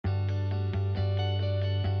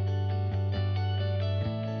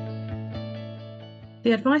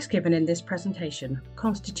The advice given in this presentation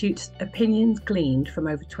constitutes opinions gleaned from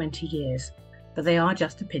over 20 years, but they are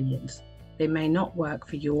just opinions. They may not work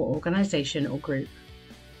for your organisation or group.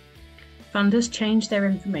 Funders change their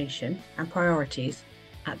information and priorities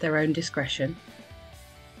at their own discretion.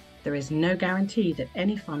 There is no guarantee that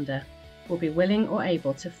any funder will be willing or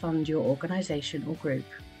able to fund your organisation or group,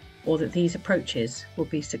 or that these approaches will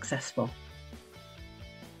be successful.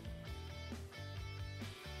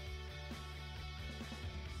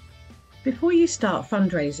 Before you start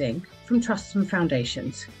fundraising from trusts and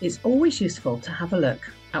foundations, it's always useful to have a look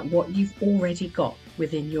at what you've already got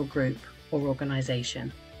within your group or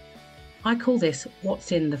organisation. I call this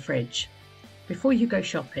what's in the fridge. Before you go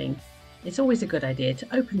shopping, it's always a good idea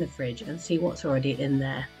to open the fridge and see what's already in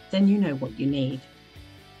there. Then you know what you need.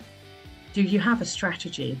 Do you have a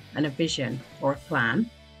strategy and a vision or a plan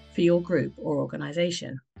for your group or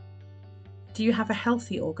organisation? Do you have a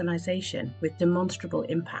healthy organisation with demonstrable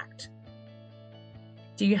impact?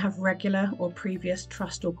 Do you have regular or previous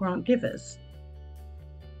trust or grant givers?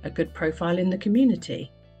 A good profile in the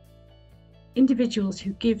community? Individuals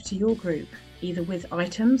who give to your group either with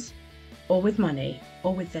items or with money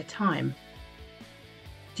or with their time?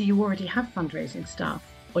 Do you already have fundraising staff,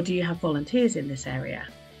 or do you have volunteers in this area?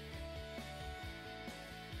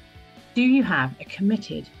 Do you have a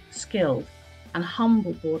committed, skilled and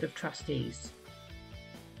humble board of trustees?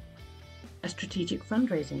 A strategic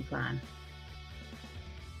fundraising plan?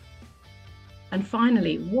 And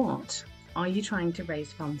finally, what are you trying to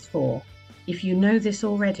raise funds for? If you know this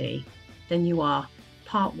already, then you are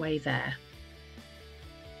partway there.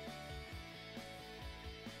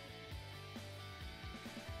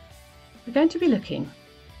 We're going to be looking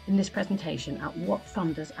in this presentation at what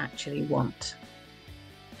funders actually want.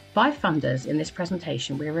 By funders in this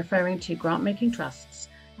presentation, we're referring to grant-making trusts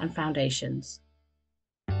and foundations.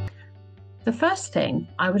 The first thing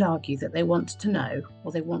I would argue that they want to know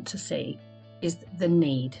or they want to see is the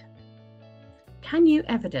need. Can you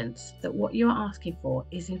evidence that what you are asking for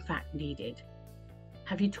is in fact needed?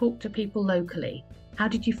 Have you talked to people locally? How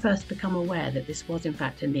did you first become aware that this was in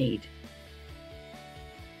fact a need?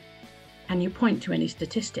 Can you point to any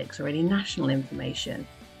statistics or any national information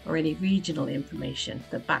or any regional information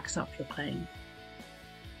that backs up your claim?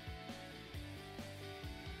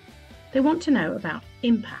 They want to know about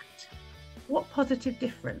impact. What positive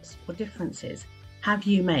difference or differences have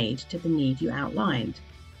you made to the need you outlined?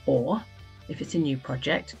 Or, if it's a new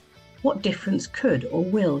project, what difference could or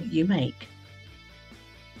will you make?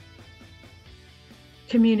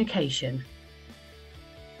 Communication.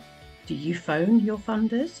 Do you phone your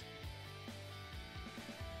funders?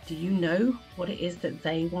 Do you know what it is that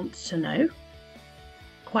they want to know?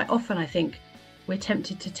 Quite often I think we're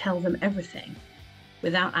tempted to tell them everything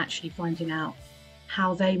without actually finding out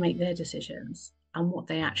how they make their decisions and what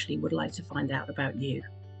they actually would like to find out about you.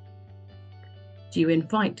 Do you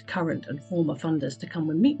invite current and former funders to come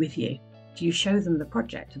and meet with you? Do you show them the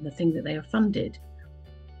project and the thing that they have funded?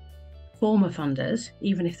 Former funders,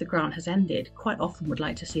 even if the grant has ended, quite often would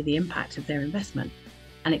like to see the impact of their investment,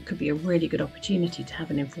 and it could be a really good opportunity to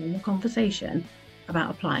have an informal conversation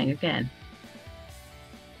about applying again.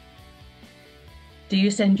 Do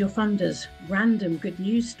you send your funders random good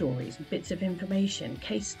news stories, bits of information,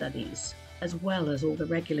 case studies, as well as all the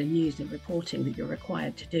regular news and reporting that you're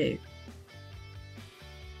required to do?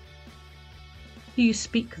 Do you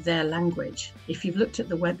speak their language? If you've looked at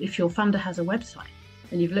the web, if your funder has a website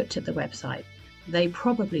and you've looked at the website, they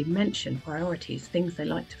probably mention priorities, things they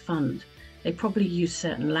like to fund. They probably use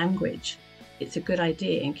certain language. It's a good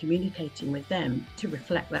idea in communicating with them to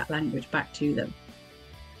reflect that language back to them.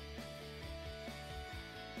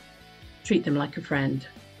 Treat them like a friend.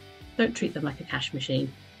 Don't treat them like a cash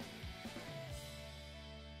machine.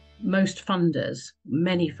 Most funders,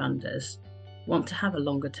 many funders, want to have a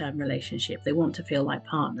longer term relationship. They want to feel like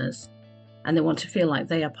partners and they want to feel like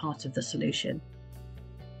they are part of the solution.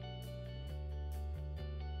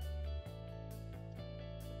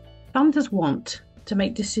 Funders want to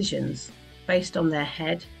make decisions based on their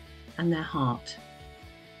head and their heart.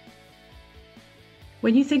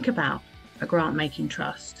 When you think about a grant-making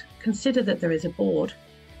trust, consider that there is a board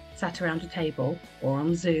sat around a table or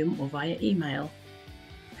on Zoom or via email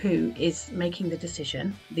who is making the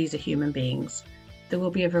decision. These are human beings. There will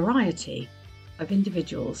be a variety of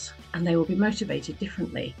individuals and they will be motivated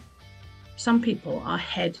differently. Some people are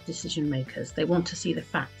head decision makers. They want to see the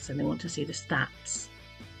facts and they want to see the stats.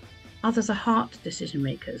 Others are heart decision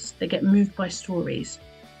makers. They get moved by stories.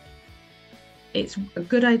 It's a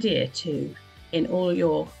good idea to, in all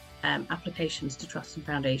your applications to trusts and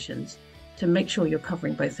foundations, to make sure you're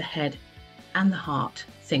covering both the head and the heart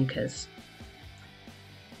thinkers.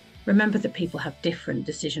 Remember that people have different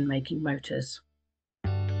decision-making motors,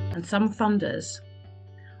 and some funders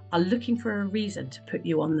are looking for a reason to put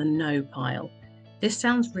you on the no pile. This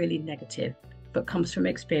sounds really negative, but comes from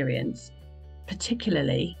experience,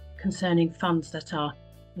 particularly concerning funds that are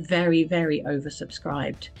very, very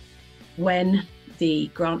oversubscribed. When the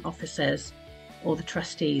grant officers or the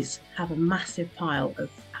trustees have a massive pile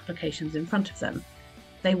of applications in front of them,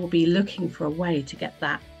 they will be looking for a way to get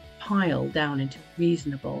that pile down into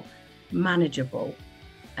reasonable, manageable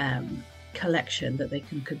collection that they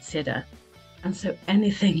can consider. And so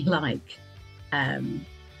anything like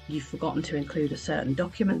you've forgotten to include a certain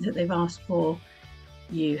document that they've asked for,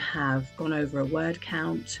 you have gone over a word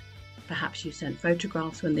count, perhaps you sent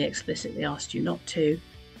photographs when they explicitly asked you not to,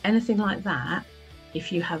 anything like that,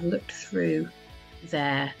 if you have looked through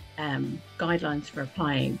their guidelines for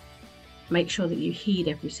applying, make sure that you heed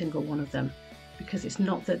every single one of them, because it's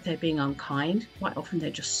not that they're being unkind. Quite often they're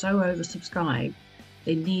just so oversubscribed,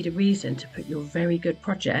 they need a reason to put your very good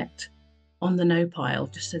project on the no pile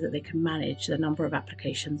just so that they can manage the number of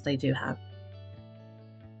applications they do have.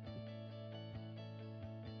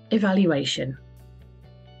 Evaluation.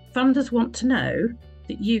 Funders want to know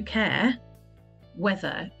that you care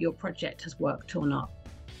whether your project has worked or not.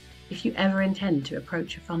 If you ever intend to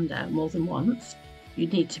approach a funder more than once, you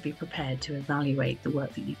need to be prepared to evaluate the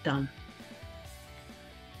work that you've done.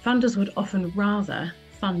 Funders would often rather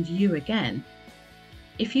fund you again.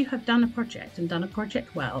 If you have done a project and done a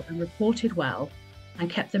project well and reported well and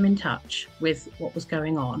kept them in touch with what was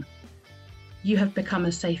going on, you have become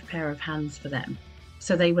a safe pair of hands for them.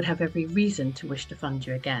 So they would have every reason to wish to fund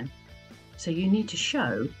you again. So you need to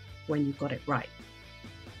show when you've got it right.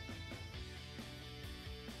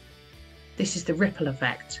 This is the ripple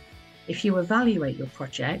effect. If you evaluate your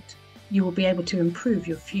project, you will be able to improve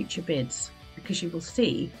your future bids, because you will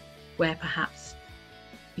see where perhaps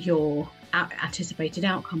your anticipated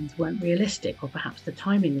outcomes weren't realistic, or perhaps the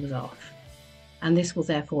timing was off. And this will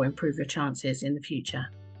therefore improve your chances in the future.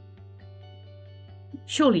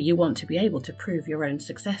 Surely you want to be able to prove your own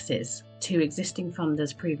successes to existing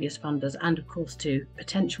funders, previous funders, and of course to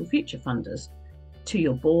potential future funders, to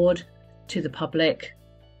your board, to the public,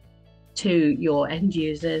 to your end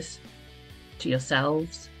users, to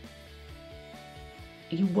yourselves.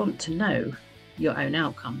 You want to know your own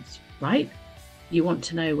outcomes, right? You want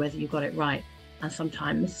to know whether you got it right. And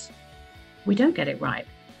sometimes we don't get it right.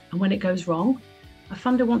 And when it goes wrong, a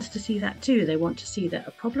funder wants to see that too. They want to see that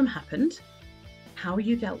a problem happened, how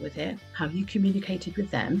you dealt with it, how you communicated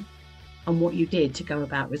with them, and what you did to go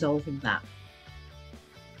about resolving that.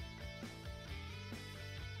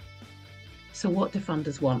 So what do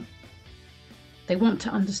funders want? They want to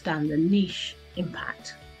understand the niche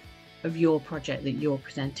impact of your project that you're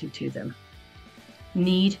presenting to them.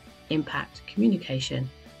 Need, impact, communication,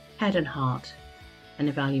 head and heart, and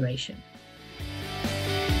evaluation.